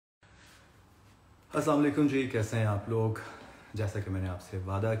अस्सलाम वालेकुम जी, कैसे हैं आप लोग। जैसा कि मैंने आपसे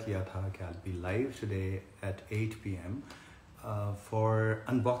वादा किया था कि I'll be live today at 8 p.m. For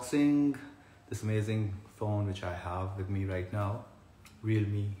unboxing this amazing phone which I have with me right now,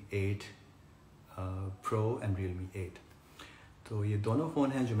 Realme 8 Pro and Realme 8. तो ये दोनों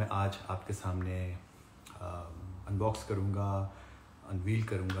फ़ोन हैं जो मैं आज आपके सामने अनबॉक्स करूँगा, अनवील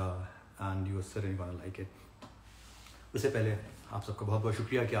करूँगा and you are certainly gonna like it. उससे पहले आप सबका बहुत बहुत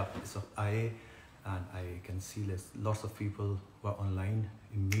शुक्रिया कि आप इस वक्त आए and I can see lots of people were online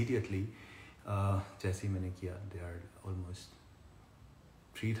immediately. जैसे ही मैंने किया, they are almost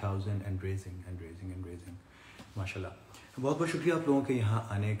 3,000 and raising. माशाल्लाह, बहुत बहुत शुक्रिया आप लोगों के यहाँ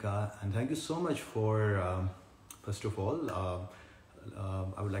आने का and thank you so much for first of all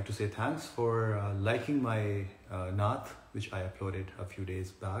I would like to say thanks for liking my Naat which I uploaded a few days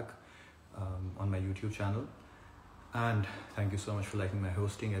back on my YouTube channel. And thank you so much for liking my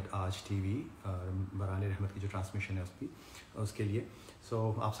hosting at Aaj TV, बराने रहमत की जो transmission है उसके लिए. So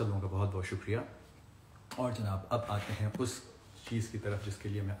आप सब लोगों का बहुत बहुत शुक्रिया. और जनाब अब आते हैं उस चीज़ की तरफ जिसके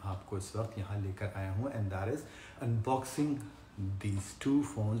लिए मैं आपको इस वक्त यहाँ लेकर आया हूँ, and that is unboxing these two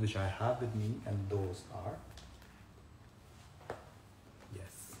phones which I have with me, and those are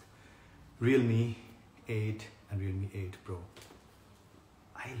Realme 8 and Realme 8 Pro.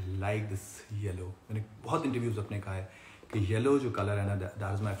 I like this yellow. मैंने बहुत इंटरव्यूज अपने कहा है कि येलो जो कलर है ना,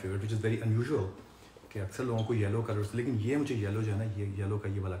 that is my favorite, which is very unusual. कि अक्सर लोगों को येलो कलर्स, लेकिन ये मुझे येलो जो है ना, ये येलो का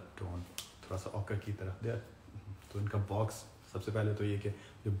ये वाला टोन थोड़ा सा ऑकर की तरफ दे. तो इनका बॉक्स, सबसे पहले तो ये कि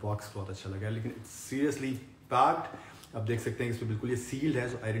जो बॉक्स बहुत अच्छा लगा है, लेकिन इट्स सीरियसली पैक्ड. आप देख सकते हैं कि इसमें बिल्कुल ये सील्ड है.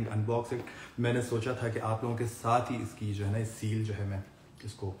 सो आई डिडंट अनबॉक्स इट. मैंने सोचा था कि आप लोगों के साथ ही इसकी जो है ना सील जो है मैं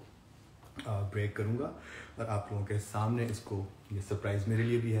इसको ब्रेक करूँगा और आप लोगों के सामने इसको, ये सरप्राइज़ मेरे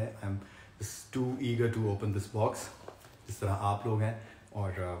लिए भी है. I am to eager to open this box जिस तरह आप लोग हैं.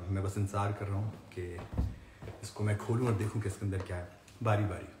 और मैं बस इंतज़ार कर रहा हूँ कि इसको मैं खोलूँ और देखूँ कि इसके अंदर क्या है. बारी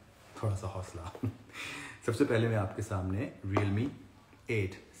बारी, थोड़ा सा हौसला. सबसे पहले मैं आपके सामने Realme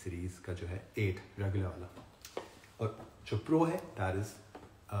 8 सीरीज़ का जो है 8 रेगुलर वाला, और जो प्रो है that is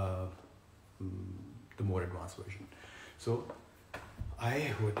the more advance version. So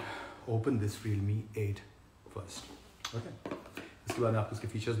I would open this Realme 8 first. Okay. इसके बाद मैं आपको इसके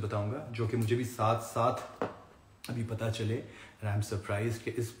फीचर्स बताऊंगा जो कि मुझे भी साथ अभी पता चले. and I'm surprised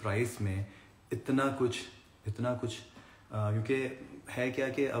कि इस प्राइस में इतना कुछ क्योंकि है क्या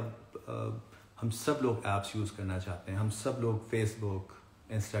कि अब हम सब लोग ऐप्स यूज़ करना चाहते हैं. हम सब लोग फेसबुक,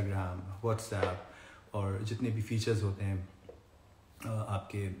 इंस्टाग्राम, व्हाट्सएप और जितने भी फीचर्स होते हैं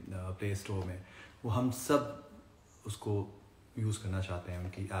आपके प्ले स्टोर में, वो हम सब उसको यूज़ करना चाहते हैं.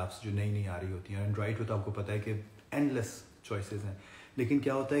 उनकी ऐप्स जो नई आ रही होती हैं. एंड्रॉइड पे तो आपको पता है कि एंडलेस चॉइसेस हैं, लेकिन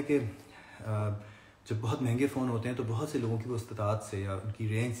क्या होता है कि जब बहुत महंगे फ़ोन होते हैं तो बहुत से लोगों की वो इस्तात से या उनकी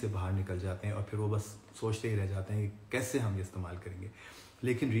रेंज से बाहर निकल जाते हैं और फिर वो बस सोचते ही रह जाते हैं कि कैसे हम ये इस्तेमाल करेंगे.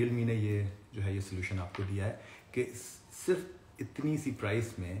 लेकिन Realme ने ये जो है ये सोल्यूशन आपको दिया है कि सिर्फ इतनी सी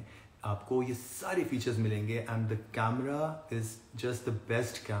प्राइस में आपको ये सारे फीचर्स मिलेंगे. And the camera is just the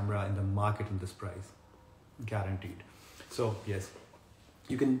best camera in the market in this price, guaranteed. So yes,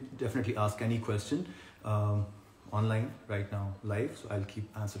 you can definitely ask any question online right now live, so I'll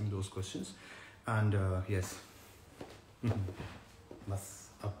keep answering those questions. And yes, बस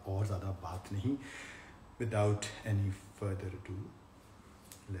अब और ज़्यादा बात नहीं, without any further ado,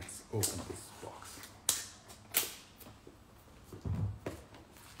 let's open this box.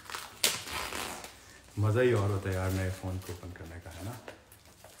 मज़ा ही और होता है यार नए फ़ोन को ओपन करने का, है ना.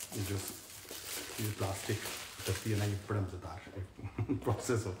 ये जो प्लास्टिक है ना, ये बड़ा मज़ेदार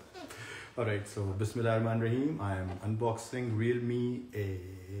प्रोसेस होता है. Alright, so Bismillahirrahmanirrahim. I am unboxing Realme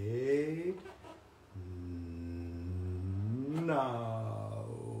 8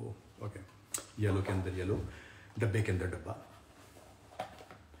 now. Okay, yellow के अंदर येलो, डब्बे के अंदर डब्बा.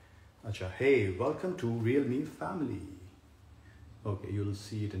 अच्छा, hey, welcome to Realme family. Okay, you'll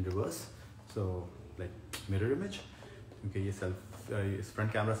see it in reverse. So like mirror image, क्योंकि ये इस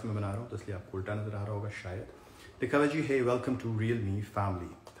फ्रंट कैमरा से मैं बना रहा हूँ तो इसलिए आपको उल्टा नज़र आ रहा होगा शायद. लिखा हुआ जी, hey, welcome to Realme family.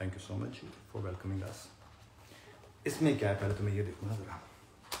 Thank you so much for welcoming us. इसमें क्या है पहले तो मैं ये देखूँ ना ज़रा.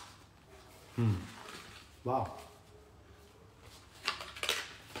 वाह,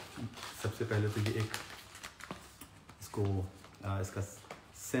 सबसे पहले तो ये एक इसको इसका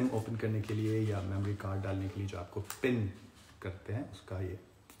सिम ओपन करने के लिए या मेमोरी कार्ड डालने के लिए जो आपको पिन करते हैं उसका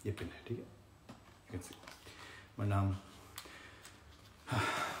ये पिन है. ठीक है, यू कैन सी. वरना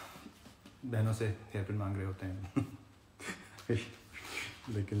बहनों से हेयर पिन मांग रहे होते हैं.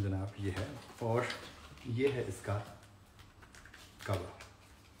 लेकिन जनाब ये है, और ये है इसका कवर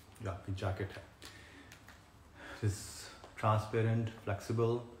जो आपकी जैकेट है. इस transparent,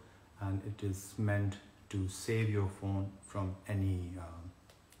 flexible and it is meant to save your phone from any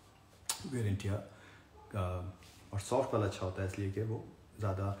wear and tear. और सॉफ्ट वाला अच्छा होता है इसलिए कि वो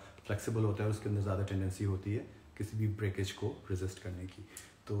ज़्यादा फ्लेक्सिबल होता है और उसके अंदर ज़्यादा टेंडेंसी होती है किसी भी ब्रेकेज को रेजिस्ट करने की.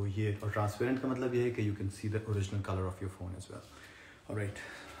 तो ये और ट्रांसपेरेंट का मतलब ये है कि you can see the original colour of your phone as well. Alright,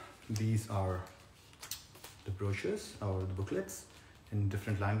 these are the brochures or the booklets in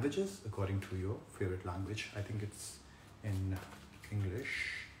different languages according to your favorite language. I think it's in English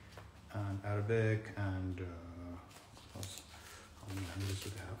and Arabic and how many languages do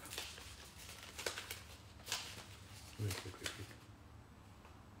they have? Wait.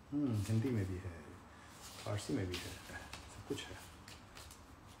 Hindi में भी है, फारसी में भी है, सब कुछ है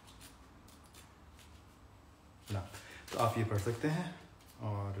ना. तो आप ये पढ़ सकते हैं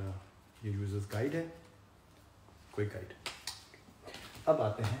और ये यूजर्स गाइड है, क्विक गाइड. अब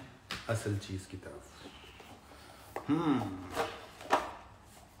आते हैं असल चीज़ की तरफ.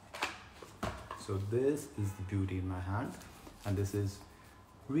 So this is the beauty in my hand and this is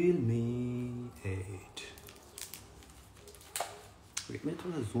Realme 8. मैं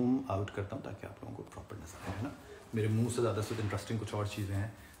थोड़ा जूम आउट करता हूँ ताकि आप लोगों को प्रॉपर नजर आए, है ना. मेरे मुंह से ज़्यादा से इंटरेस्टिंग कुछ और चीज़ें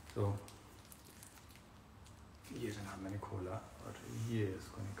हैं. तो ये जनाब मैंने खोला और ये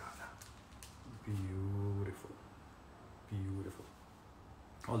इसको निकाला. ब्यूटीफुल.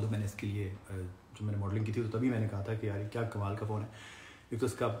 ऑल्दो मैंने इसके लिए जो मैंने मॉडलिंग की थी तो तभी मैंने कहा था कि यार क्या कमाल का फ़ोन है. एक तो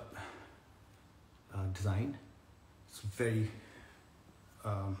इसका design it's very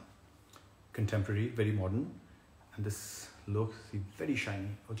contemporary, very modern, and this looks very shiny.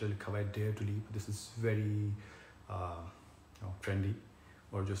 और जो लिखा हुआ है dare to leap, this is very trendy.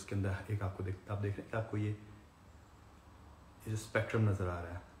 और जो इसके अंदर एक आपको आप देख रहे हैं कि आपको ये जो स्पेक्ट्रम नज़र आ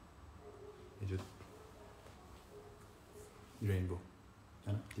रहा है, ये जो रेनबो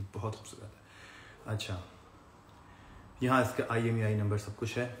है ना, ये बहुत खूबसूरत है. अच्छा, यहाँ इसका IMEI नंबर सब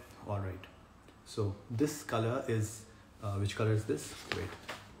कुछ है. All right, so this colour is which colour is this? Wait,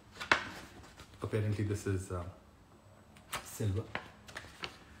 apparently this is silver,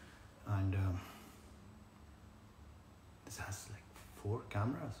 and this has like 4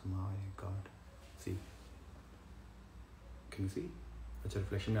 cameras. My god, see, can you see? अच्छा,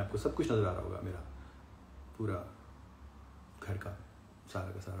 रिफ्लेक्शन में आपको सब कुछ नज़र आ रहा होगा. मेरा पूरा घर का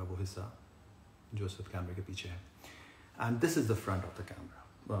सारा वो हिस्सा जो इस वक्त कैमरे के पीछे है. And this is the front of the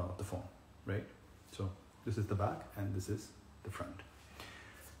camera off the phone, right. So this is the back and this is the front.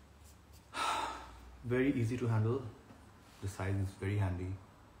 Very easy to handle. The size is very handy.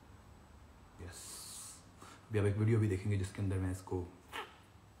 Yes. अभी आप एक video भी देखेंगे जिसके अंदर मैं इसको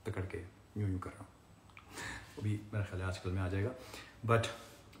पकड़ के यूं कर रहा हूँ. अभी मेरा ख्याल है आजकल में आ जाएगा. But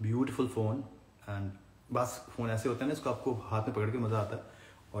beautiful phone. एंड बस फ़ोन ऐसे होता है ना, इसको आपको हाथ में पकड़ के मज़ा आता है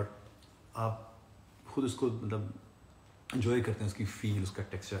और आप खुद उसको मतलब enjoy करते हैं, उसकी फील, उसका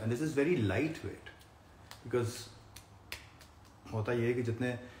texture. And this is very light weight, because होता ये है कि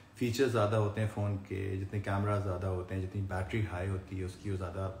जितने फीचर्स ज़्यादा होते हैं फ़ोन के, जितने कैमरा ज़्यादा होते हैं, जितनी बैटरी हाई होती है उसकी, वो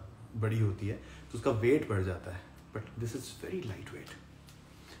ज़्यादा बड़ी होती है तो उसका वेट बढ़ जाता है. But this is very light weight.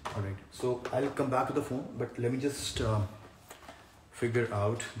 Alright, so I will come back to the phone, but let me just figure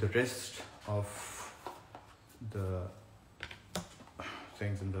out the rest of the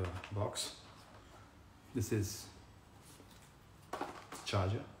things in the box. This is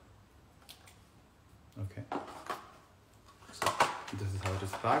charger. Okay, this is how it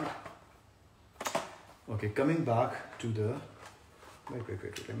is packed. Okay, coming back to the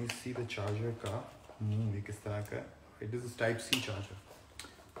wait, let me see the charger का ये किस तरह का है. This is type C charger,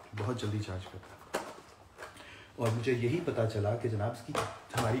 बहुत जल्दी charge करता है. और मुझे यही पता चला कि जनाब इसकी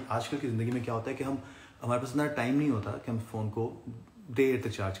हमारी आजकल की ज़िंदगी में क्या होता है कि हमारे पास इतना टाइम नहीं होता कि हम फ़ोन को देर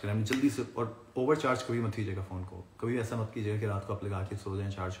तक चार्ज करें. हमने जल्दी से, और ओवर चार्ज कभी मत कीजिएगा फ़ोन को. कभी ऐसा मत कीजिएगा कि रात को आप लगा के सो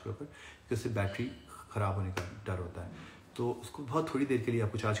जाएं चार्ज के ऊपर, क्योंकि उससे बैटरी ख़राब होने का डर होता है. तो उसको बहुत थोड़ी देर के लिए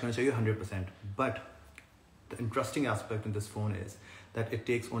आपको चार्ज करना चाहिए 100%. But the interesting aspect in this phone is that it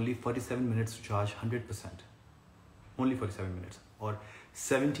takes only 47 minutes to charge 100%. Only 47 minutes, और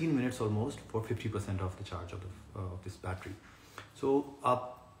 17 minutes almost for 50% of the charge of this battery. सो आप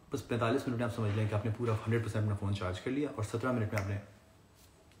बस 45 मिनट में आप समझ लें कि आपने पूरा 100% अपना फ़ोन चार्ज कर लिया, और 17 मिनट में आपने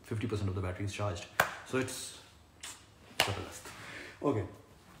 50% of the battery is charge. So it's जबरदस्त. Okay,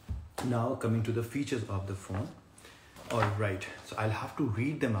 now coming to the features of the phone. All right, so I'll have to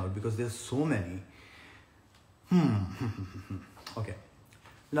read them out because there's so many. Okay,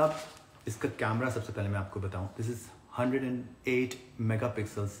 now इसका camera सबसे पहले मैं आपको बताऊं. This is 108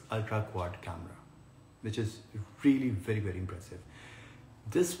 megapixels ultra quad camera, which is really very, very impressive.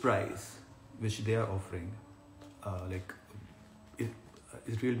 This price which they are offering, like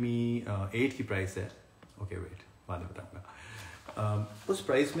is Realme 8 की price है. Okay, wait, बाद में बताऊंगा. उस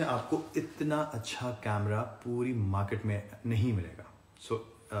प्राइस में आपको इतना अच्छा कैमरा पूरी मार्केट में नहीं मिलेगा। सो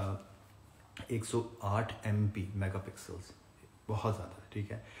 108 MP मेगापिक्सल्स बहुत ज़्यादा है,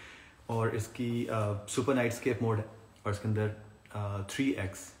 ठीक है। और इसकी सुपर नाइट स्केप मोड है और इसके अंदर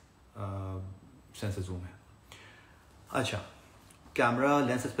 3x सेंसर जूम है। अच्छा, कैमरा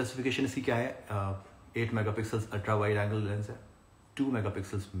लेंस स्पेसिफिकेशन इसकी क्या है? 8 megapixels ultra wide angle lens है, 2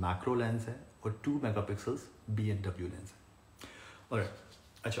 मेगापिक्सल्स मैक्रो लेंस है और 2 मेगापिक्सल्स B&W लेंस है। और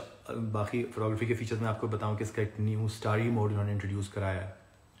अच्छा, बाकी फोटोग्राफी के फीचर्स में आपको बताऊं कि इसका एक न्यू स्टारी मोड इन्होंने इंट्रोड्यूस कराया है,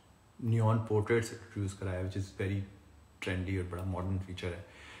 नियॉन पोर्ट्रेट्स इंट्रोड्यूस कराया है, विच इज़ वेरी ट्रेंडी और बड़ा मॉडर्न फीचर है।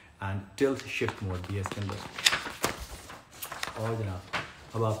 एंड टिल्ट शिफ्ट मोड भी है इसके अंदर। और जनाब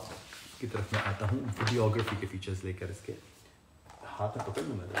अब आपकी तरफ मैं आता हूँ वीडियोग्राफी के फीचर्स लेकर। इसके हाथ में पकड़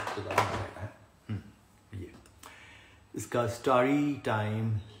लूँ मैं तो ज़्यादा रहेगा है। ये इसका स्टारी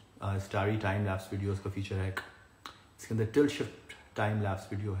टाइम लैप्स वीडियोस का फीचर है। इसके अंदर tilt shift time lapse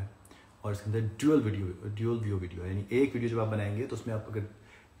video है और इसके अंदर ड्यूअल व्यू वीडियो है। यानी एक वीडियो जब आप बनाएंगे तो उसमें आप अगर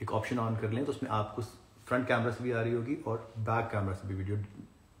एक ऑप्शन ऑन कर लें तो उसमें आपको फ्रंट कैमरा से भी आ रही होगी और बैक कैमरा से भी वीडियो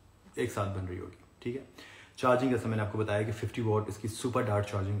एक साथ बन रही होगी, ठीक है। चार्जिंग जैसा मैंने आपको बताया कि 50 वॉट इसकी सुपर डार्ट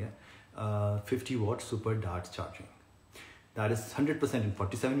चार्जिंग है। 50 what super dart charging, that is 100% in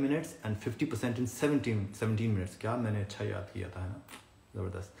 47 minutes and 50% in 17 minutes. क्या मैंने अच्छा याद किया था, है ना,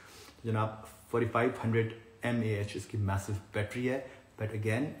 ज़बरदस्त जनाब। 4500 mAh इसकी मैसिव बैटरी है, बट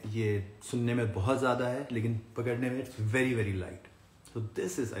अगेन ये सुनने में बहुत ज़्यादा है लेकिन पकड़ने में it's very very light. So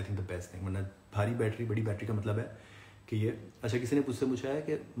this is I think the best thing. वरना भारी बैटरी, बड़ी बैटरी का मतलब है कि ये अच्छा। किसी ने मुझसे पूछा है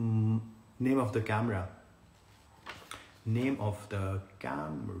कि name of the camera,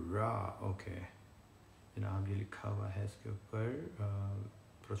 okay जनाब, ये लिखा हुआ है इसके ऊपर,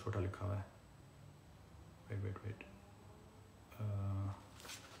 थोड़ा छोटा लिखा हुआ है, वेट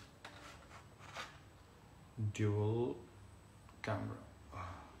ड्यूल कैमरा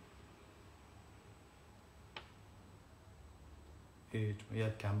 8 यार,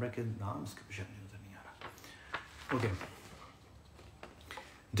 कैमरा के नाम इसके पीछे नजर नहीं आ रहा। ओके,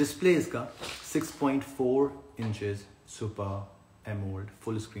 डिस्प्ले इसका 6.4 inches super AMOLED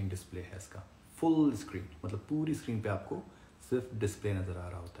full screen display है इसका। फुल स्क्रीन मतलब पूरी स्क्रीन पे आपको सिर्फ डिस्प्ले नज़र आ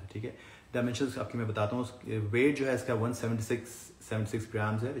रहा होता है, ठीक है। डायमेंशंस आपकी मैं बताता हूँ। वेट जो है इसका 176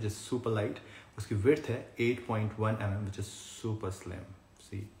 ग्राम्स है, विच इज़ सुपर लाइट। उसकी विड्थ है 8.1 mm, which is super slim.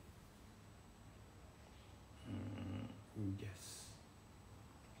 C yes,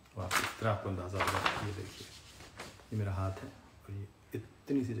 इस तरह आपको अंदाज़ा होगा। ये देखिए, ये मेरा हाथ है और ये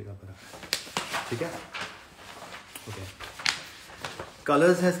इतनी सी जगह पर है, ठीक है। ओके,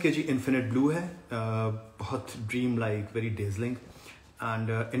 कलर्स है इसके जी, इन्फिनिट ब्लू है, बहुत dream like, very dazzling, and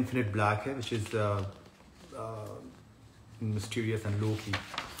infinite black है, which is mysterious and low की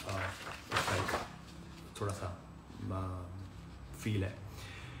थोड़ा सा फील है।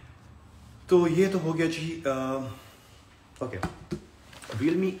 तो ये तो हो गया जी। Okay,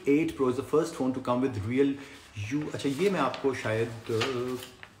 Realme 8 Pro is the first phone to come with real U। अच्छा, ये मैं आपको शायद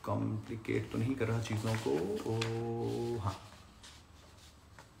कॉम्प्लिकेट तो नहीं कर रहा चीज़ों को, हाँ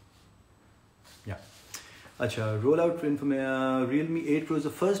या अच्छा, roll out Realme 8 Pro is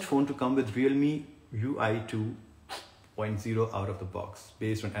the first phone to come with Realme UI 2.0 out of the box.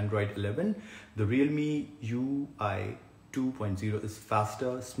 Based on Android 11, the Realme UI 2.0 is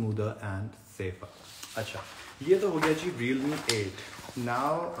faster, smoother and safer. अच्छा, ये तो हो गया जी Realme 8.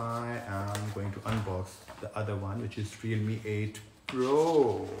 Now I am going to unbox the other one, which is Realme 8 Pro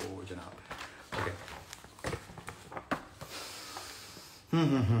जनाब. Okay.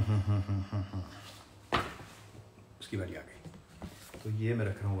 उसकी बारी आ गई, तो ये मैं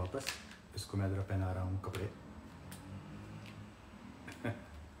रख रहा हूँ वापस। इसको मैं ज़रा पहना रहा हूँ कपड़े।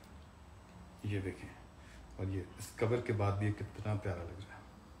 ये देखें, और ये इस कवर के बाद भी ये कितना प्यारा लग रहा है।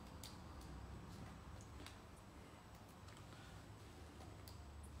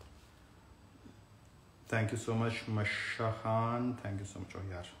 Thank you so much मशा Khan, thank you so much. और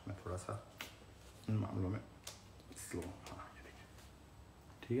यार मैं थोड़ा सा इन मामलों में स्लो, हाँ ये देखिए,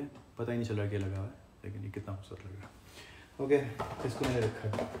 ठीक है, पता ही नहीं चल रहा क्या लगा हुआ है, लेकिन ये कितना खूबसूरत लग रहा है। ओके, इसको मैंने रखा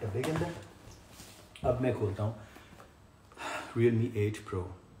डब्बे के अंदर। अब मैं खोलता हूँ Realme 8 Pro।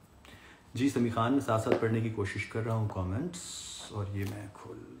 जी समी खान, मैं साथ साथ पढ़ने की कोशिश कर रहा हूँ कमेंट्स, और ये मैं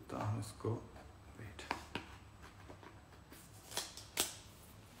खोलता हूँ इसको। वेट,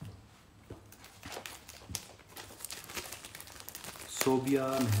 सोबिया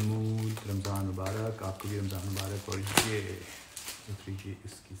महमूद, रमज़ान मुबारक, आपको भी रमज़ान मुबारक। और ये लीजिए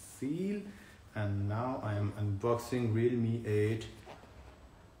इसकी seal. And now I am unboxing Realme 8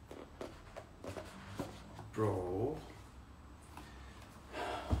 Pro।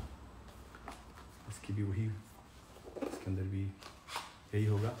 इसकी भी वही, इसके अंदर भी यही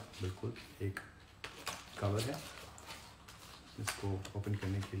होगा बिल्कुल। एक कवर है, इसको ओपन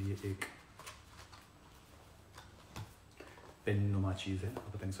करने के लिए एक पेन नुमा चीज़ है,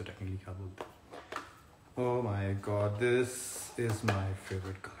 पता नहीं इसको टेक्निकली क्या बोलते हैं। Oh my God, this is my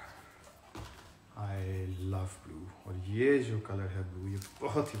favourite colour, I love blue. और ये जो कलर है ब्लू, ये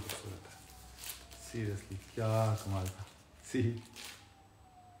बहुत ही खूबसूरत है, सीरियसली क्या कमाल था। सी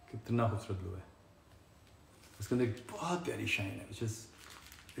कितना खूबसूरत ब्लू है, इसके अंदर एक बहुत प्यारी शाइन है,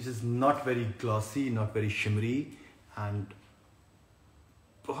 which is not very glossy, not very shimmery, and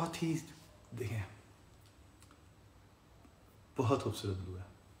बहुत ही, देखें, बहुत खूबसूरत ब्लू है,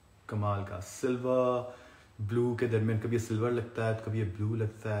 कमाल का। सिल्वर ब्लू के दरमियान कभी ये सिल्वर लगता है तो कभी ये ब्लू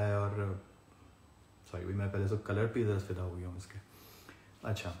लगता है। और सॉरी भाई, मैं पहले से कलर पे ज़रा फिदा हो गया हूँ इसके।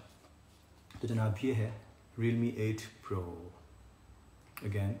 अच्छा, तो जनाब ये है Realme 8 Pro,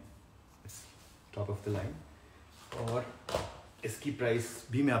 again top of the line, और इसकी प्राइस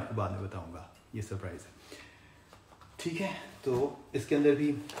भी मैं आपको बाद में बताऊंगा, ये सरप्राइज़ है, ठीक है। तो इसके अंदर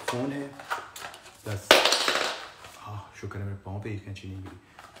भी फ़ोन है, बस हाँ शुक्र है मेरे पाँव पे ही कैंची नहीं गिरी।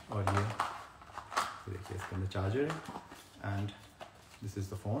 और ये देखिए इसके अंदर चार्जर है, and this is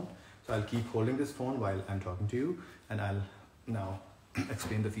the phone. So I will keep holding this phone while I am talking to you, and I will now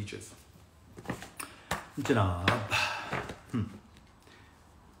explain the features. जनाब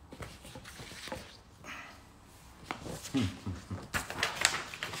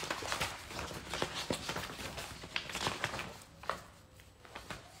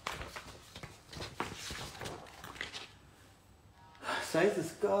साइज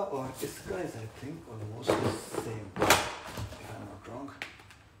इसका और इसका is I think almost the same, if I am not wrong.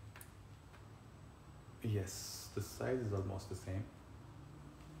 Yes, the size is almost the same,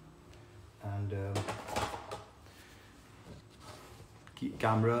 and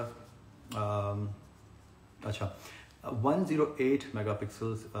camera, अच्छा 108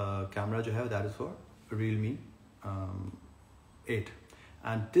 megapixels camera जो है that is for Realme 8,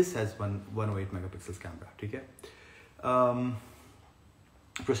 and this has 108 megapixels camera, ठीक है।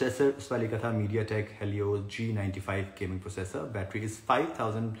 Processor उस वाले का था MediaTek Helio G95 gaming processor. Battery is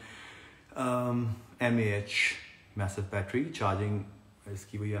 5000 mAh, massive battery. Charging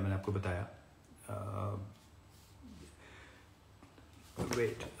इसकी वही है, मैंने आपको बताया।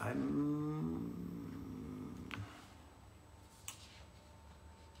 वेट, आई एम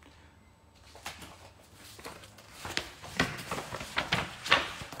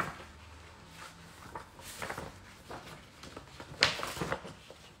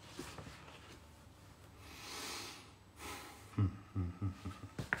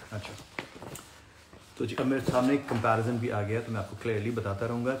अच्छा, तो जी अब मेरे सामने एक कंपैरिजन भी आ गया, तो मैं आपको क्लियरली बताता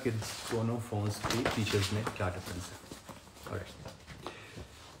रहूँगा कि दोनों फ़ोन्स की फीचर्स में क्या डिफरेंस है। ऑलराइट,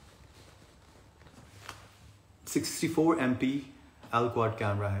 64 MP L-Quad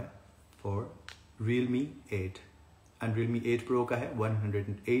कैमरा है for Realme 8, and Realme 8 Pro का है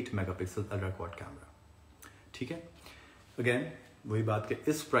 108 मेगापिक्सल अल्ट्रा क्वाड कैमरा, ठीक है। अगेन वही बात कि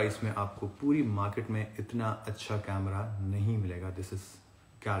इस प्राइस में आपको पूरी मार्केट में इतना अच्छा कैमरा नहीं मिलेगा, this is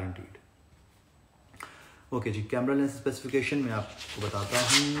guaranteed. Okay ji, camera lens specification मैं आपको बताता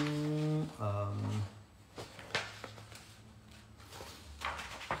हूँ।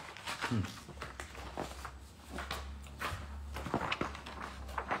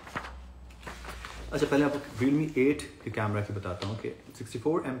 अच्छा, पहले आपको Realme 8 के कैमरा की बताता हूँ कि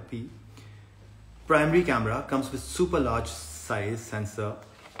 64 MP primary camera comes with super large size sensor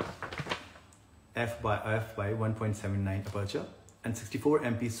f by 1.79 aperture and 64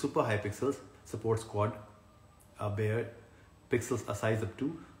 MP super high pixels, supports quad bare pixels a size up to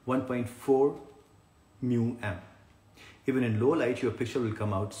 1.4 μm. Even in low light your picture will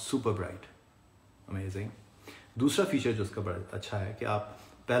come out super bright. Amazing. दूसरा feature जो इसका बड़ा अच्छा है कि आप,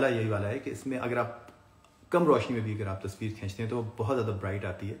 पहला यही वाला है कि इसमें अगर आप कम रोशनी में भी अगर आप तस्वीर खींचते हैं तो वो बहुत ज़्यादा ब्राइट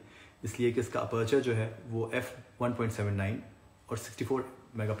आती है, इसलिए कि इसका अपर्चर जो है वो f1.79 और 64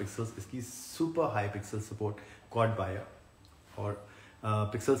 मेगापिक्सल्स, इसकी super high pixel support quad buyer, और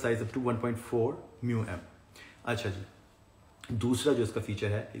pixel size up to 1.4 μm। अच्छा जी, दूसरा जो इसका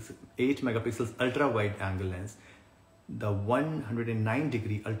फीचर है 8 megapixels ultra wide angle lens, the 109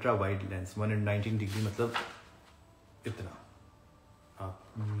 degree ultra wide lens. 119 degree मतलब इतना,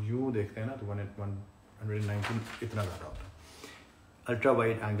 आप यूँ देखते हैं ना तो 119 इतना ज़्यादा होता है। अल्ट्रा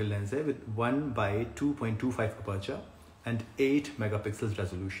वाइड एंगल लेंस है with 1/2.25 aperture and 8 megapixels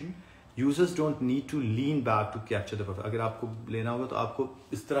resolution, users don't need to lean back to capture the perfect. अगर आपको लेना होगा तो आपको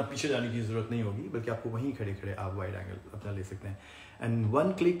इस तरह पीछे जाने की जरूरत नहीं होगी, बल्कि आपको वहीं खड़े खड़े आप वाइड एंगल अपना ले सकते हैं। And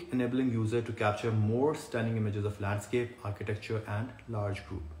one click enabling user to capture more stunning images of landscape, architecture and large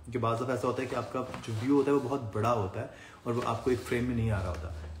group. क्योंकि बाज़ दफ़ा ऐसा होता है कि आपका जो व्यू होता है वो बहुत बड़ा होता है और वो आपको एक फ्रेम में नहीं आ रहा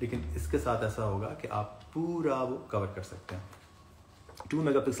होता, लेकिन इसके साथ ऐसा होगा कि आप पूरा वो कवर कर सकते हैं। 2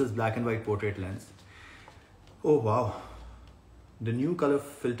 megapixels black and white portrait lens. Oh wow. The new color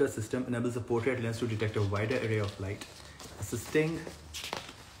filter system enables the portrait lens to detect a wider array of light, assisting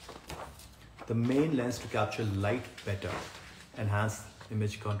the main lens to capture light better, enhance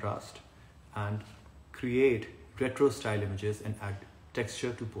image contrast, and create retro style images and add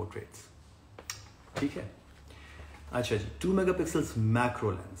texture to portraits. ठीक है? अच्छा जी, 2 megapixels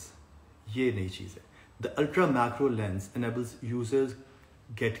macro lens. ये नई चीज़ है. The ultra macro lens enables users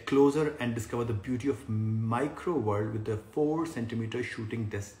get closer and discover the beauty of micro world with a 4 centimeter shooting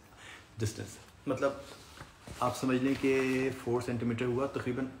distance. मतलब आप समझ लें कि 4 सेंटीमीटर हुआ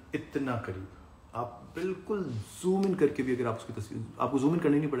तकरीबन इतना करीब, आप बिल्कुल जूम इन करके भी अगर आप उसकी तस्वीर, आपको जूम इन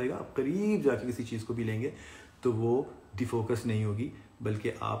करना नहीं पड़ेगा, आप करीब जाके किसी चीज़ को भी लेंगे तो वो डिफोकस नहीं होगी, बल्कि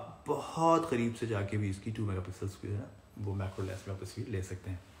आप बहुत करीब से जाके भी इसकी 2 मेगापिक्सल्स की है ना वो मैक्रो लेंस में आप तस्वीर ले सकते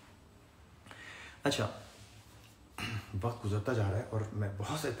हैं। अच्छा, वक्त गुजरता जा रहा है और मैं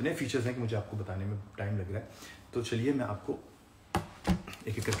बहुत से इतने फीचर्स हैं कि मुझे आपको बताने में टाइम लग रहा है, तो चलिए मैं आपको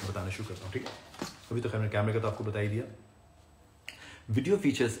एक एक करके बताना शुरू करता हूँ। ठीक है, अभी तो खैर मैंने कैमरे का तो आपको बता ही दिया। वीडियो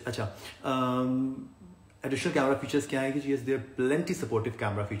फीचर्स, अच्छा एडिशनल कैमरा फीचर्स क्या है कि जी there plenty supportive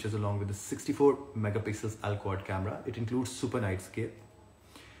camera features along with 64 megapixels ultra camera. It includes super night escape,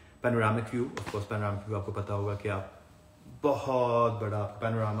 panoramic view. Of course panoramic view आपको पता होगा कि आप बहुत बड़ा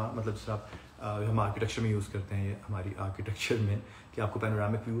पैनोरामा, मतलब जिस आप हम आर्किटेक्चर में यूज़ करते हैं, ये हमारी आर्किटेक्चर में कि आपको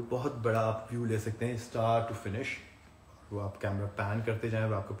पैनोरामिक व्यू, बहुत बड़ा आप व्यू ले सकते हैं स्टार्ट टू फिनिश। वो आप कैमरा पैन करते जाएं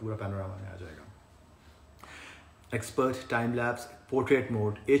और आपको पूरा पैनोरामा में आ जाएगा। Expert time lapse, portrait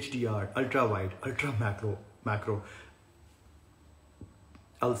mode, HDR, ultra wide, ultra macro,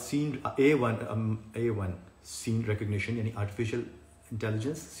 A1 scene recognition यानी आर्टिफिशियल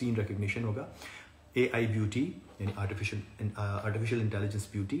इंटेलिजेंस सीन रिकग्निशन होगा। AI ब्यूटी यानी artificial intelligence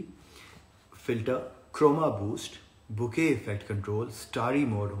beauty, filter, Croma boost, bouquet effect control, starry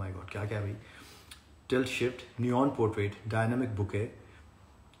mode, oh my God क्या क्या भाई, tilt shift, neon portrait, dynamic bouquet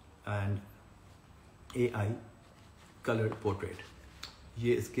and AI colour portrait.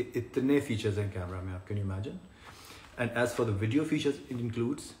 ये इसके इतने features हैं camera में, आप can imagine. And as for the video features, it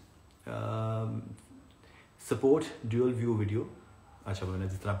includes support dual view video. अच्छा, मैंने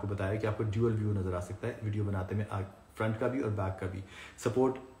जिस तरह आपको बताया कि आपको ड्यूअल व्यू नज़र आ सकता है वीडियो बनाते में, फ्रंट का भी और बैक का भी।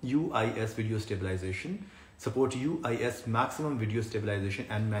 Support UIS video stabilization, support UIS maximum video stabilization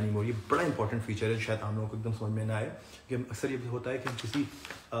and many more. ये बड़ा इंपॉर्टेंट फीचर है, शायद आम लोगों को एकदम समझ में ना आए कि अक्सर ये होता है कि हम किसी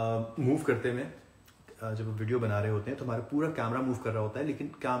मूव करते में जब वीडियो बना रहे होते हैं तो हमारा पूरा कैमरा मूव कर रहा होता है, लेकिन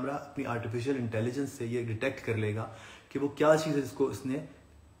कैमरा अपनी आर्टिफिशियल इंटेलिजेंस से ये डिटेक्ट कर लेगा कि वो क्या चीज़ है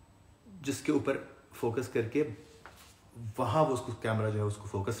जिसके ऊपर फोकस करके वहाँ वो उसको कैमरा जो है उसको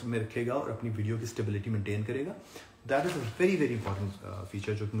फोकस में रखेगा और अपनी वीडियो की स्टेबिलिटी मेंटेन करेगा। That is a very very important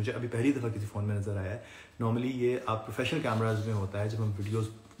feature जो कि मुझे अभी पहली दफ़ा किसी फ़ोन में नज़र आया है। नॉर्मली ये आप प्रोफेशनल कैमराज में होता है, जब हम वीडियोस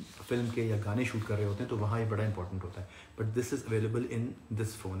फिल्म के या गाने शूट कर रहे होते हैं तो वहाँ ये बड़ा इंपॉर्टेंट होता है, but this is available in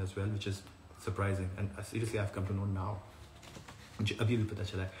this phone as well, which is surprising and seriously I have come to know now, मुझे अभी भी पता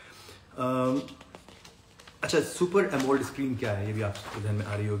चला है। अच्छा, सुपर एमोल्ड स्क्रीन क्या है, ये भी आपको ध्यान में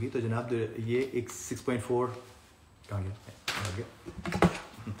आ रही होगी। तो जनाब ये एक 6.4 कहाँ गया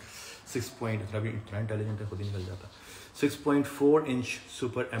 6 अभी इतना इंटेलिजेंट है, खुद ही निकल जाता। 6.4 inch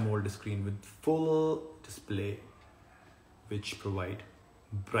super AMOLED screen with full display which provide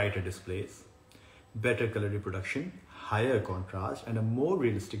brighter displays, better color reproduction, higher contrast and a more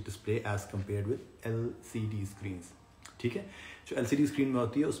realistic display as compared with LCD screens। ठीक है, जो LCD स्क्रीन में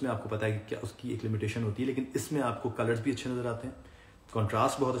होती है उसमें आपको पता है कि क्या उसकी एक लिमिटेशन होती है, लेकिन इसमें आपको कलर्स भी अच्छे नज़र आते हैं,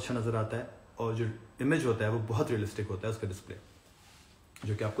 कॉन्ट्रास्ट बहुत अच्छा नज़र आता है और जो इमेज होता है वो बहुत रियलिस्टिक होता है उसका डिस्प्ले,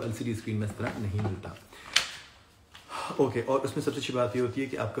 जो कि आपको LCD स्क्रीन में इस तरह नहीं मिलता। ओके, और उसमें सबसे अच्छी बात ये होती है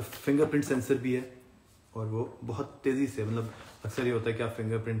कि आपका फिंगरप्रिंट सेंसर भी है और वो बहुत तेज़ी से, मतलब अक्सर ये होता है कि आप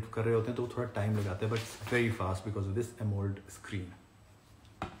फिंगरप्रिंट कर रहे होते हैं तो वो थोड़ा टाइम लगाता है, but very fast because of this AMOLED screen.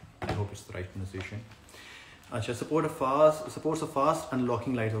 I hope it's the right pronunciation. अच्छा, supports a fast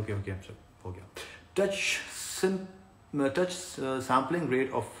unlocking light. Okay हो गया। Touch sampling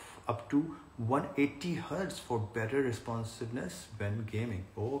rate of up to 180 hertz for better responsiveness when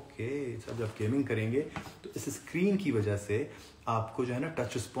gaming. Okay, जब gaming करेंगे तो इस screen की वजह से आपको जो है ना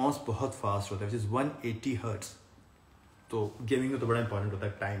टच रिस्पॉन्स बहुत फास्ट होता है, विच इज़ 180 हर्ट्ज। तो गेमिंग में तो बड़ा इंपॉर्टेंट होता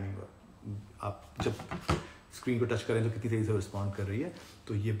है टाइमिंग। आप जब स्क्रीन को टच करें तो कितनी तेज़ी से रिस्पॉन्ड कर रही है,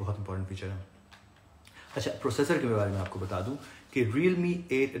 तो ये बहुत इंपॉर्टेंट फीचर है। अच्छा, प्रोसेसर के बारे में आपको बता दूं कि Realme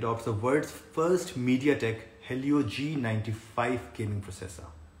 8 adopts the world's first MediaTek Helio G95 gaming processor.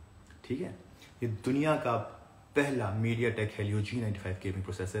 ठीक है, ये दुनिया का पहला MediaTek Helio G95 gaming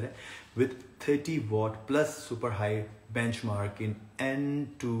processor है with 30 watt plus super high benchmark in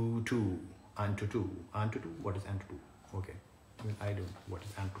N22. What is N22? Okay, I don't know what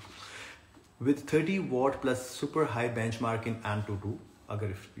is N22. With 30 watt plus super high benchmark in N22,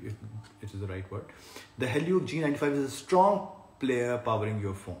 if it is the right word, the Helio G95 is a strong player powering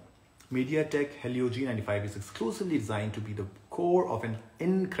your phone. MediaTek Helio G95 is exclusively designed to be the core of an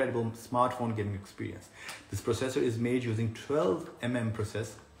incredible smartphone gaming experience. This processor is made using 12mm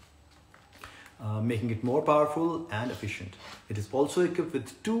process, making it more powerful and efficient. It is also equipped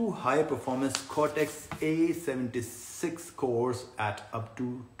with 2 high-performance Cortex-A76 cores at up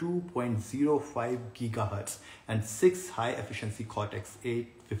to 2.05 GHz and 6 high-efficiency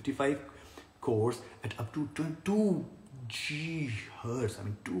Cortex-A55 cores at up to 2 GHz,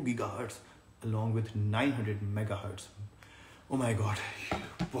 2 GHz, along with 900 MHz. Oh my God,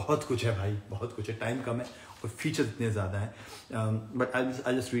 बहुत कुछ है भाई, बहुत कुछ है, time कम है और features इतने ज़्यादा हैं, but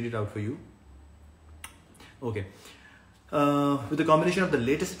I'll just read it out for you. Okay. With the combination of the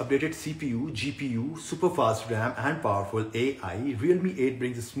latest updated CPU, GPU, super fast RAM and powerful AI, Realme 8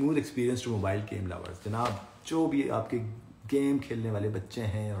 brings a smooth experience to mobile game lovers. जनाब, जो भी आपके game खेलने वाले बच्चे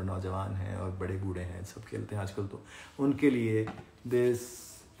हैं और नौजवान हैं और बड़े बूढ़े हैं, सब खेलते हैं आजकल, तो उनके लिए this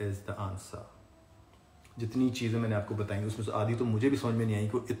is the answer. जितनी चीज़ें मैंने आपको बताई उसमें से आधी तो मुझे भी समझ में नहीं आई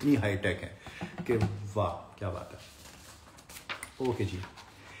कि वो इतनी हाई टेक है कि वाह क्या बात है। ओके जी,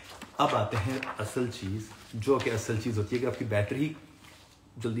 अब आते हैं असल चीज़, जो कि असल चीज़ होती है कि आपकी बैटरी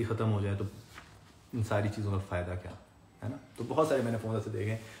जल्दी ख़त्म हो जाए तो इन सारी चीज़ों का फ़ायदा क्या है ना। तो बहुत सारे मैंने फ़ोन ऐसे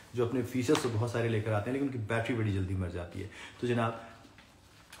देखे हैं जो अपने फीचर्स तो बहुत सारे लेकर आते हैं लेकिन उनकी बैटरी बड़ी जल्दी मर जाती है। तो जनाब,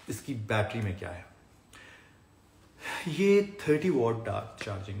 इसकी बैटरी में क्या है, ये 30 वॉट डार्क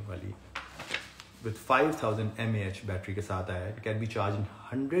चार्जिंग वाली with 5000 mAh बैटरी के साथ आया है। It can be charged in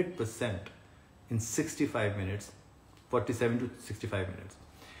 100% in 65 minutes, 47 to 65 minutes.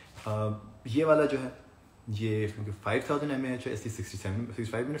 ये वाला जो है ये क्योंकि 5000 mAh है इसलिए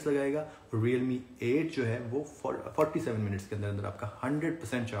 65 मिनट्स लगाएगा, और Realme 8 जो है वो 47 मिनट्स के अंदर अंदर आपका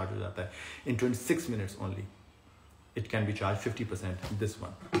 100% चार्ज हो जाता है। In 26 minutes only it can be charged 50%, this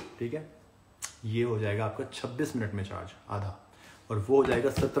one, ठीक है। ये हो जाएगा आपका 26 मिनट में चार्ज आधा, और वो हो जाएगा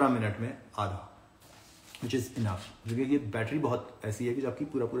 17 मिनट में आधा, विच इज़ इनफ, क्योंकि ये बैटरी बहुत ऐसी है कि जो आपकी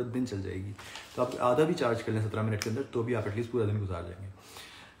पूरा दिन चल जाएगी। तो आप आधा भी चार्ज कर लें 17 मिनट के अंदर तो भी आप एटलीस्ट पूरा दिन गुजार जाएंगे।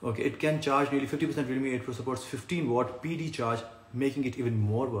 Okay, it can charge nearly 50%. Realme 8 Pro supports 15 watt PD charge, making it even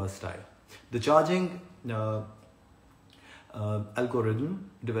more versatile. The charging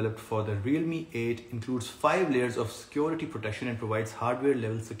algorithm developed for the Realme 8 includes 5 layers of security protection and provides hardware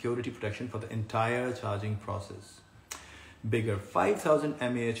level security protection for the entire charging process. Bigger 5000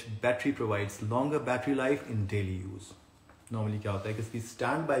 mAh battery provides longer battery life in daily use. Normally क्या होता है कि इसकी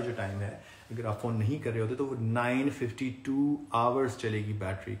stand by जो time है, अगर आप phone नहीं कर रहे होते तो वो 952 आवर्स चलेगी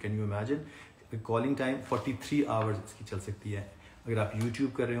battery. Can you imagine, calling time 43 hours इसकी चल सकती है। अगर आप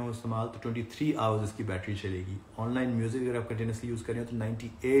यूट्यूब कर रहे हो इस्तेमाल तो 23 आवर्स इसकी बैटरी चलेगी। ऑनलाइन म्यूज़िक अगर आप कंटिन्यूसली यूज़ कर रहे हो तो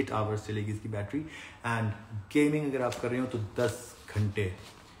 98 आवर्स चलेगी इसकी बैटरी। एंड गेमिंग अगर आप कर रहे हो तो 10 घंटे,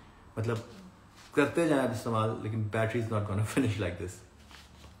 मतलब करते जाए आप इस्तेमाल, लेकिन battery is not gonna finish like this.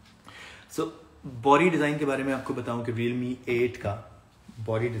 So body design के बारे में आपको बताऊं कि Realme 8 का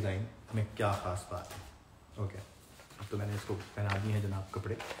बॉडी डिज़ाइन में क्या ख़ास बात है। ओके, अब तो मैंने इसको पहना दी है जनाब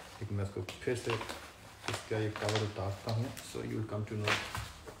कपड़े, लेकिन मैं इसको फिर से इसका ये कवर उतारता हूँ, so you will come to know,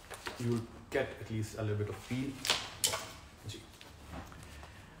 you will get at least a little bit of feel ji.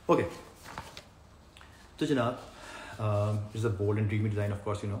 Okay, तो जनाब, is a bold and dreamy design, of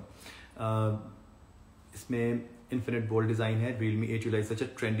course you know. इसमें infinite bold डिज़ाइन है। Realme 8 utilizes such a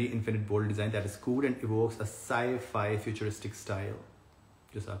trendy infinite bold design that is cool and evokes a sci-fi futuristic style,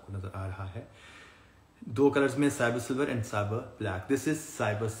 जैसा आपको नज़र आ रहा है। 2 colours में, cyber silver and cyber black. This is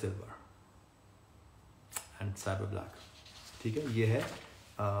cyber silver and cyber black, ठीक है। ये है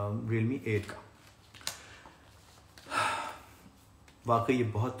Realme 8 का। वाकई ये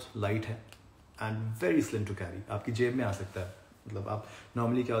बहुत लाइट है and very slim to carry, आपकी जेब में आ सकता है। मतलब आप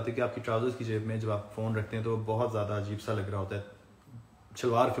नॉर्मली क्या होता है कि आपकी ट्राउजर्स की जेब में जब आप फ़ोन रखते हैं तो बहुत ज़्यादा अजीब सा लग रहा होता है,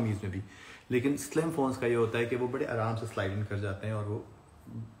 शलवार कमीज़ में भी। लेकिन स्लिम फ़ोन्स का ये होता है कि वो बड़े आराम से स्लाइड इन कर जाते हैं, और वो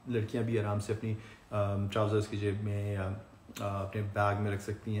लड़कियां भी आराम से अपनी ट्राउजर्स की जेब में या अपने बैग में रख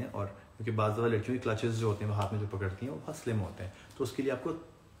सकती हैं। और क्योंकि बाज़ दफ़ा लड़कियों के क्लचेस जो होते हैं वो हाथ में जो पकड़ती हैं वो बहुत स्लिम होते हैं, तो उसके लिए आपको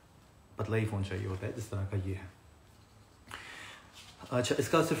पतला ही फ़ोन चाहिए होता है जिस तरह का ये है। अच्छा,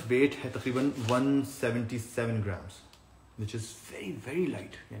 इसका सिर्फ वेट है तकरीबन 177 grams, which is very very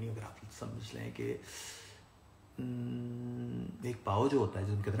light. यानी अगर आप समझ लें कि एक पाव जो होता है,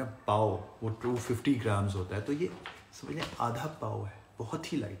 जिसमें कहते हैं ना पाव, वो 250 ग्राम्स होता है, तो ये समझ लें आधा पाव है,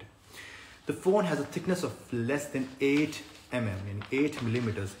 बहुत ही लाइट है। The phone has a thickness of less than 8 mm, यानी 8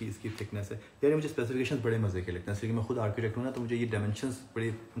 मिलीमीटर्स की इसकी थिकनेस है। यानी मुझे स्पेसिफिकेशन बड़े मज़े के लगते हैं, इसलिए मैं खुद आर्किटेक्ट हूँ ना, तो मुझे ये डायमेंशंस बड़ी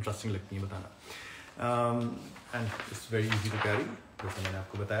इंटरेस्टिंग लगती हैं बताना। And it's very easy to carry, जैसे मैंने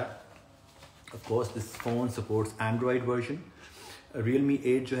आपको बताया। Of course this phone supports Android version. Realme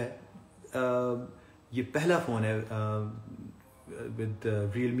 8 जो है ये पहला फ़ोन है with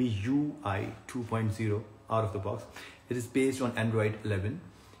Realme UI 2.0 out of the box. It is based on Android 11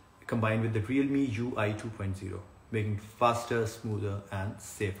 combined with the Realme UI 2.0, making it faster, smoother and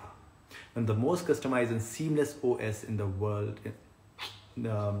safer. And the most customized and seamless OS in the world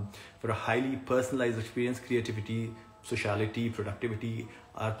for a highly personalized experience. Creativity, sociality, productivity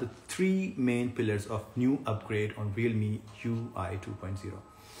are the three main pillars of new upgrade on Realme UI 2.0.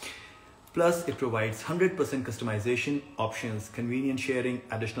 Plus, it provides 100% customization options, convenient sharing,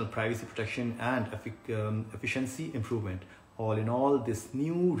 additional privacy protection, and efficiency improvement. All in all, this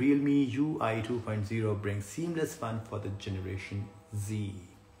new Realme UI 2.0 brings seamless fun for the Generation Z.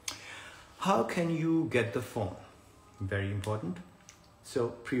 How can you get the phone? Very important. So,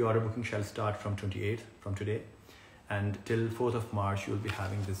 pre-order booking shall start from 28th, from today, and till 4th of March, you'll be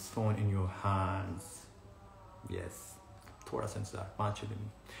having this phone in your hands. Yes, थोड़ा सा इंतजार, 5-6 दिन।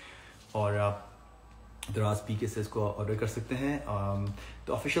 और आप दराज पीके से इसको order कर सकते हैं। The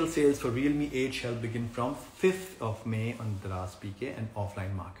official sales for Realme 8 shall begin from 5th of May on दराज पीके एंड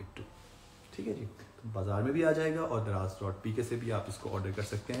ऑफलाइन मार्केट टू। ठीक है जी, तो बाजार में भी आ जाएगा और दराज.pk से भी आप इसको ऑर्डर कर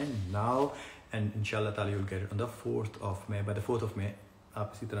सकते हैं नाउ, एंड इंशाल्लाह ताला you'll get it on the 4th of May. By the 4th of May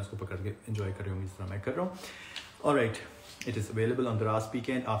आप इसी तरह इसको पकड़ के एंजॉय कर रहे होंगे जिस तरह मैं कर रहा हूँ। Alright, it is available on दराज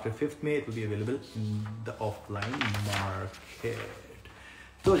पीके and after 5th May it will be available in the offline market.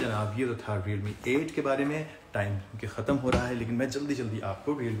 तो जनाब ये तो था Realme 8 के बारे में। टाइम के ख़त्म हो रहा है, लेकिन मैं जल्दी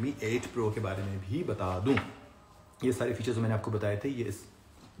आपको Realme 8 Pro के बारे में भी बता दूं। ये सारे फीचर्स मैंने आपको बताए थे, ये इस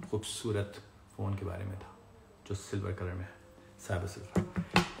खूबसूरत फ़ोन के बारे में था जो सिल्वर कलर में है, साइबर सिल्वर।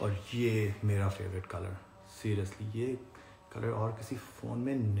 और ये मेरा फेवरेट कलर, सीरियसली ये कलर और किसी फ़ोन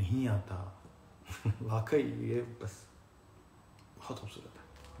में नहीं आता। वाकई ये बस बहुत खूबसूरत है,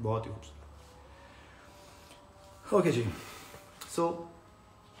 बहुत ही खूबसूरत। ओके जी, सो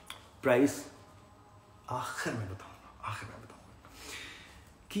प्राइस आखिर में बताऊंगा।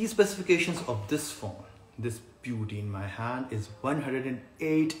 Key specifications of this phone. This beauty in my hand is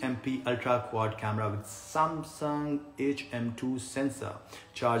 108 MP ultra quad camera with Samsung HM2 sensor.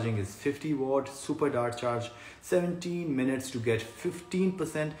 Charging is 50 watt, super dart charge, 17 minutes to get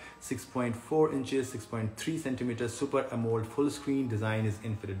 15%, 6.4 inches, 6.3 centimeters, super AMOLED full screen. Design is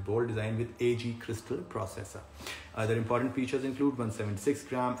infinite bold design with AG crystal processor. Other important features include 176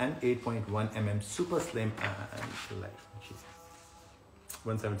 gram and 8.1 mm super slim and light.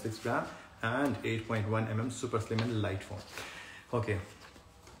 176 gram and 8.1 mm super slim and light phone. Okay,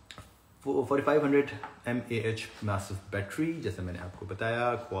 4500 mAh massive battery, जैसे मैंने आपको बताया,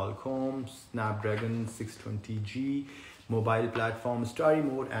 Qualcomm Snapdragon 620G, mobile platform, Starry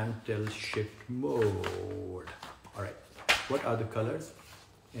mode and Tilt shift mode. Alright, what are the colors?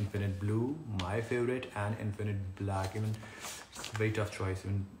 Infinite blue, my favorite, and infinite black. Even it's a very tough choice.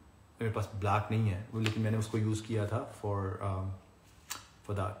 Even मेरे पास black नहीं है, लेकिन मैंने उसको use किया था for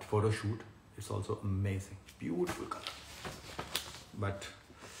that photo shoot. It's also amazing, beautiful color. But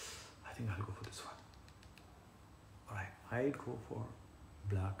I think I'll go for this one. Alright, I'd go for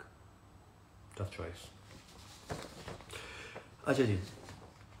black. Tough choice. अच्छा जी,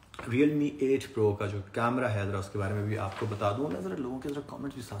 Realme 8 Pro का जो कैमरा है, ज़रा उसके बारे में भी आपको बता दूँ। मैं ज़रा लोगों के ज़रा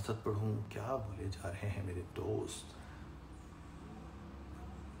कमेंट्स भी साथ साथ पढ़ूँ, क्या बोले जा रहे हैं मेरे दोस्त।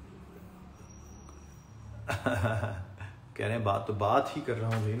 कह रहे हैं बात ही कर रहा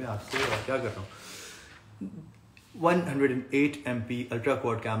हूँ भाई मैं आपसे, और क्या कर रहा हूँ। 108 MP ultra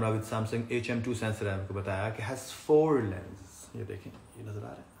quad camera with Samsung HM2 sensor है, आपको बताया कि हैज़ 4 लेंस। ये देखें, ये नज़र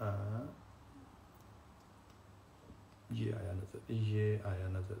आ रहा है, ये आया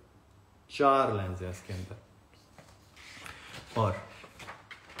नज़र, 4 लेंस है इसके अंदर। और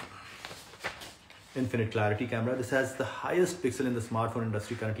infinite clarity camera. This has the highest pixel in the smartphone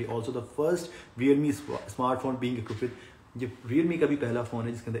industry currently. Also the first Realme smartphone being equipped with, ये Realme का भी पहला फ़ोन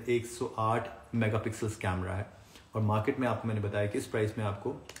है जिसके अंदर 108 मेगापिक्सल्स कैमरा है। और मार्केट में आपको मैंने बताया कि इस प्राइस में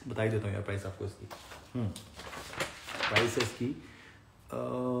आपको बता ही देता हूँ यार, प्राइस आपको इसकी प्राइस है इसकी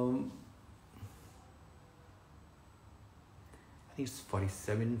I think it's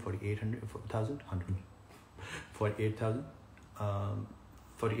 48,000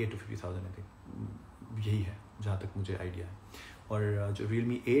 48 to 50,000 I think, यही है जहाँ तक मुझे आइडिया है। और जो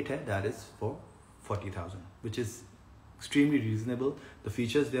Realme 8 है that is for 40,000 which is extremely reasonable. The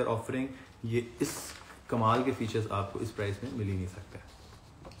features they are offering, ये इस कमाल के फीचर्स आपको इस प्राइस में मिल ही नहीं सकते,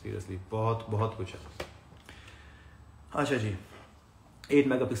 सीरियसली बहुत बहुत कुछ है। अच्छा जी, 8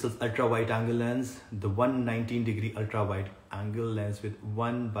 megapixels ultra wide angle lens, the 119-degree ultra wide angle lens with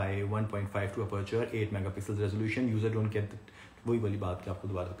 1:1.52 aperture, 8 megapixels resolution. User don't get वही वाली बात कि आपको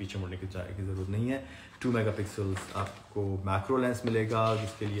दोबारा पीछे मुड़ने की ज़रूरत नहीं है। 2 megapixels आपको मैक्रो लेंस मिलेगा,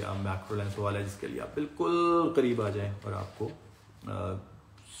 जिसके लिए आप मैक्रो लेंस वाला है जिसके लिए आप बिल्कुल करीब आ जाएं और आपको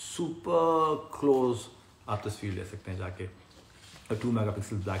सुपर क्लोज आप तस्वीर ले सकते हैं जाके। 2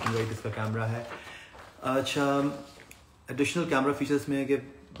 megapixels ब्लैक एंड वाइट इसका कैमरा है। अच्छा, एडिशनल कैमरा फीचर्स में है कि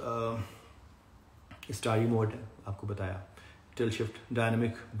स्टारी मोड है, आपको बताया, tilt shift,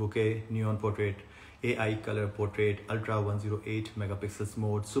 dynamic bouquet, neon portrait, AI color portrait, ultra 108 megapixels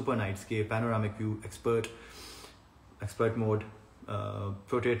mode, super night scape, panoramic view, expert mode,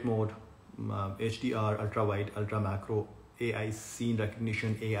 portrait mode, HDR, ultra wide, ultra macro, AI scene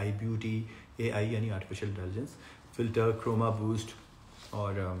recognition, AI beauty, AI यानी artificial intelligence, filter, chroma boost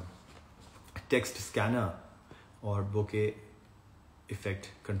और text scanner और bokeh effect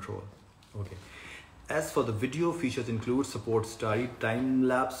control. Okay. As for the video, features include support starry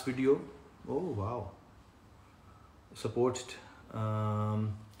time-lapse video. Oh wow. Supports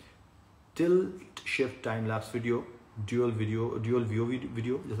tilt shift time-lapse video, dual view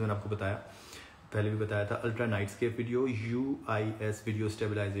video, जैसे मैंने आपको बताया, पहले भी बताया था, ultra nightscape video, UIS video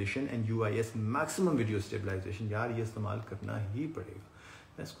stabilization and UIS maximum video stabilization। यार ये इस्तेमाल करना ही पड़ेगा।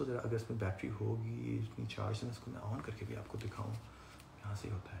 मैं इसको ज़रा, अगर इसमें बैटरी होगी इतनी चार्ज से, मैं इसको मैं ऑन करके भी आपको दिखाऊं, यहाँ से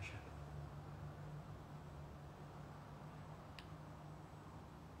होता है शायद।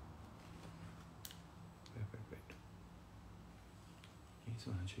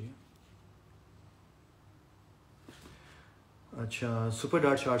 होना चाहिए। अच्छा, सुपर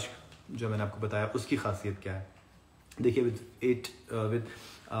डार्ट चार्ज जो मैंने आपको बताया उसकी खासियत क्या है, देखिए विद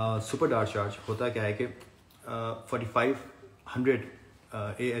सुपर डार्ट चार्ज होता क्या है कि 4500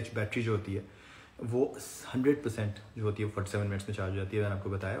 AH बैटरी जो होती है वो 100% जो होती है 47 मिनट्स में चार्ज हो जाती है, मैंने आपको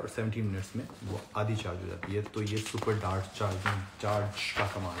बताया, और 17 मिनट्स में वो आधी चार्ज हो जाती है। तो ये सुपर डार्ट चार्ज का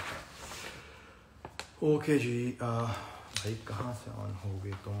कमाल है। ओके जी, भाई कहाँ से ऑन हो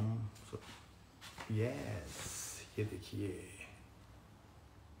गए तुम? यस, ये देखिए,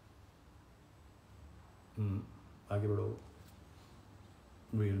 आगे बढ़ो।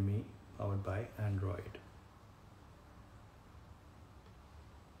 Realme powered by Android.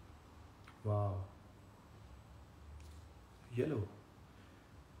 वाह, येलो।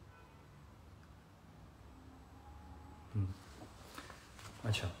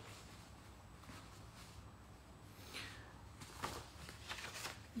 अच्छा,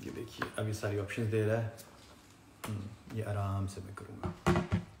 ये देखिए अभी सारी ऑप्शंस दे रहा है। ये आराम से मैं करूँगा।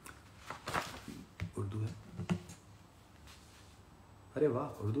 उर्दू है, अरे वाह,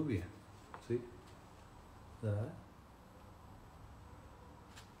 उर्दू भी है, सही। ज़रा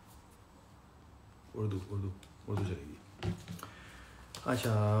उर्दू चलेगी।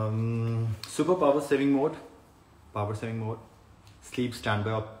 अच्छा, super power saving mode, sleep stand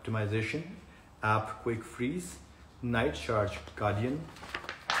by optimisation, app quick freeze, night charge guardian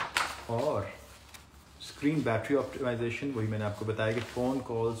और स्क्रीन बैटरी ऑप्टिमाइजेशन। वही मैंने आपको बताया कि फ़ोन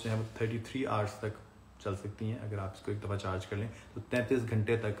कॉल्स जो हैं वो 33 आवर्स तक चल सकती हैं अगर आप इसको एक दफ़ा चार्ज कर लें, तो 33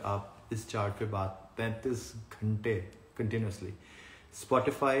 घंटे तक आप इस चार्ज पे 33 घंटे कंटिन्यूसली।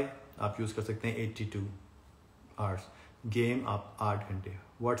 स्पॉटिफाई आप यूज़ कर सकते हैं 82 आवर्स, गेम आप 8 घंटे,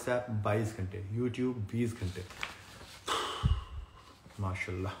 व्हाट्सएप 22 घंटे, यूट्यूब 20 घंटे,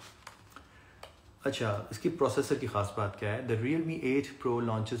 माशाल्लाह। अच्छा, इसकी प्रोसेसर की खास बात क्या है? The Realme 8 Pro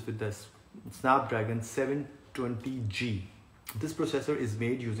launches with the Snapdragon 720G. This processor is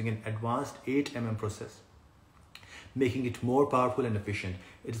made using an advanced 8mm process, making it more powerful and efficient.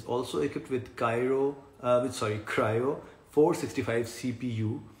 It is also equipped with Cryo 465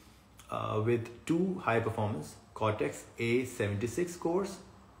 CPU with 2 high-performance Cortex A76 cores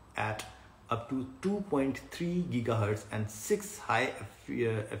at up to 2.3 GHz and 6 high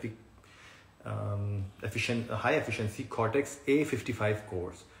efficiency Cortex A55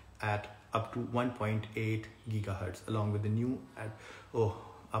 cores at up to 1.8 GHz along with the new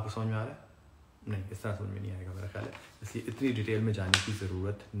आपको समझ में आ रहा है? नहीं, इस तरह समझ में नहीं आएगा मेरा ख्याल है, इसलिए इतनी डिटेल में जाने की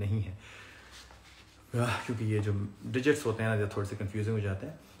ज़रूरत नहीं है, क्योंकि ये जो डिजिट्स होते हैं ना थोड़े से कंफ्यूजिंग हो जाते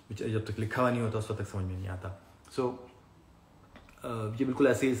हैं, जब तक लिखा हुआ नहीं होता उस वक्त तक समझ में नहीं आता। सो ये बिल्कुल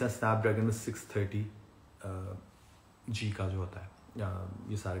ऐसे ही स्नैपड्रैगन में 630G का जो होता है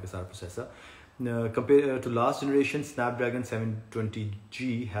ये सारा का सारा processor. Compared to last generation, Snapdragon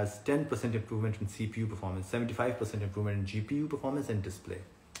 720G has 10% improvement in CPU performance, 75% improvement in GPU performance and display.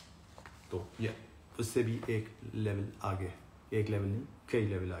 तो ये उससे भी एक लेवल आगे, एक लेवल नहीं कई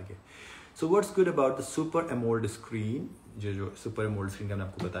लेवल आगे. So what's good about the Super AMOLED screen? जो Super AMOLED screen का मैंने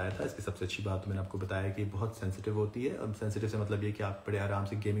आपको बताया था, इसकी सबसे अच्छी बात तो मैंने आपको बताया कि बहुत सेंसिटिव होती है. अब सेंसिटिव से मतलब ये कि आप बड़े आराम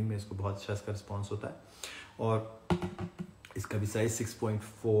से गेमिंग में इसको बहुत अच्छा इसका रिस्पॉन्स होता है. और इसका भी size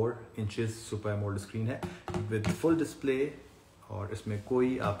 6.4 inches super AMOLED screen है विद फुल डिस्प्ले. और इसमें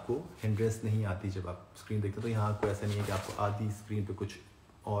कोई आपको हिंड्रेंस नहीं आती जब आप स्क्रीन देखते हो. तो यहाँ कोई ऐसा नहीं है कि आपको आधी स्क्रीन पे कुछ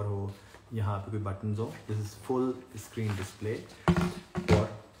और हो, यहाँ पे कोई बटन्स हो. This is full screen display और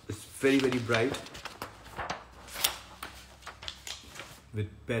it's very very bright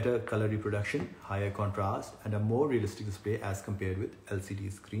with better color reproduction, higher contrast and a more realistic display as compared with LCD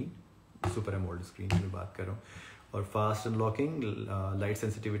screen, Super AMOLED screen की मैं बात कर रहा हूँ. और fast unlocking, light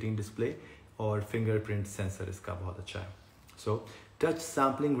sensitivity in display और fingerprint sensor इसका बहुत अच्छा है. सो touch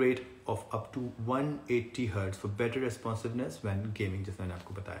sampling rate of up to 180 hertz for better responsiveness when gaming, जैसे मैंने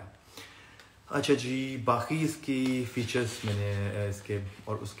आपको बताया. अच्छा जी, बाकी इसकी फीचर्स मैंने इसके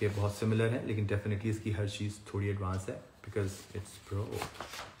और उसके बहुत सिमिलर हैं, लेकिन डेफिनेटली इसकी हर चीज़ थोड़ी एडवांस है बिकॉज इट्स प्रो.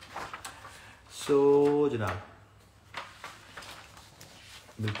 सो जनाब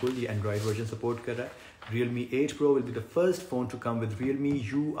बिल्कुल ये एंड्रॉयड वर्जन सपोर्ट कर रहा है. Realme 8 Pro will be the first phone to come with Realme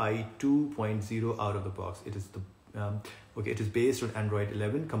UI 2.0 out of the box. It is it is based on Android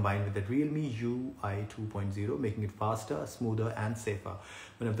 11 combined with the Realme UI 2.0, making it faster, smoother, and safer.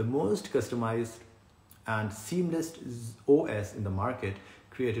 One of the most customized and seamless OS in the market,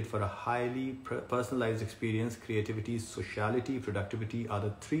 created for a highly personalized experience. Creativity, sociality, productivity are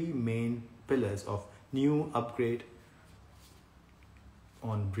the three main pillars of new upgrade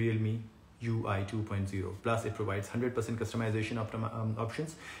on Realme UI 2.0. Plus, it provides 100% customization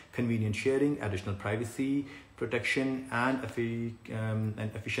options, convenient sharing, additional privacy protection, and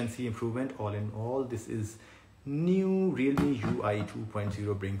efficiency improvement. All in all, this is new Realme UI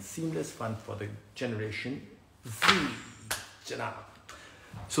 2.0 brings seamless fun for the generation Z. जनाब,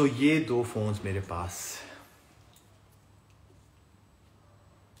 so ये दो phones मेरे पास,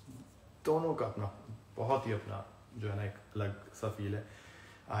 दोनों का अपना बहुत ही अपना जो है ना एक अलग सा फील है.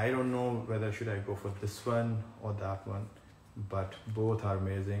 I don't know whether should I go for this one or that one, but both are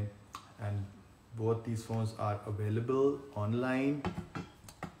amazing and both these phones are available online.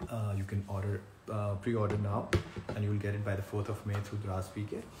 You can pre-order now and you will get it by the 4th of May through Dras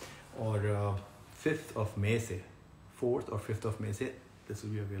PK, or 4th of May से this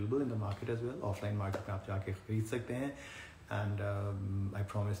will be available in the market as well. Offline market में आप जाके खरीद सकते हैं. And I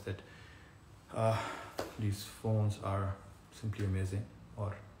promise that these phones are simply amazing.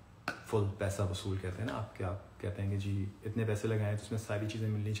 और full पैसा वसूल कहते हैं ना, आप क्या कहते हैं कि जी इतने पैसे लगाएं तो उसमें सारी चीज़ें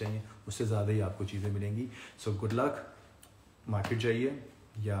मिलनी चाहिए, उससे ज़्यादा ही आपको चीज़ें मिलेंगी. सो गुड लक, मार्केट जाइए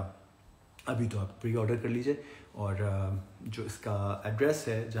या अभी तो आप प्री ऑर्डर कर लीजिए. और जो इसका एड्रेस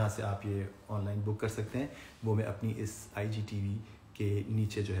है जहाँ से आप ये ऑनलाइन बुक कर सकते हैं वो मैं अपनी इस IGTV के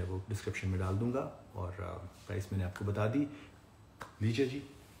नीचे जो है वो डिस्क्रिप्शन में डाल दूँगा. और प्राइस मैंने आपको बता दी. लीजिए जी,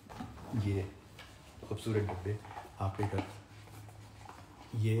 ये खूबसूरत डब्बे आपके घर,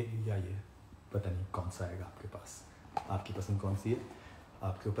 ये या ये पता नहीं कौन सा आएगा आपके पास, आपकी पसंद कौन सी है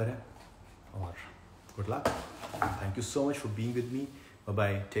आपके ऊपर है. और good luck, thank you so much for being with me. Bye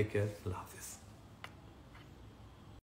bye, take care, अल्लाह हाफिज़.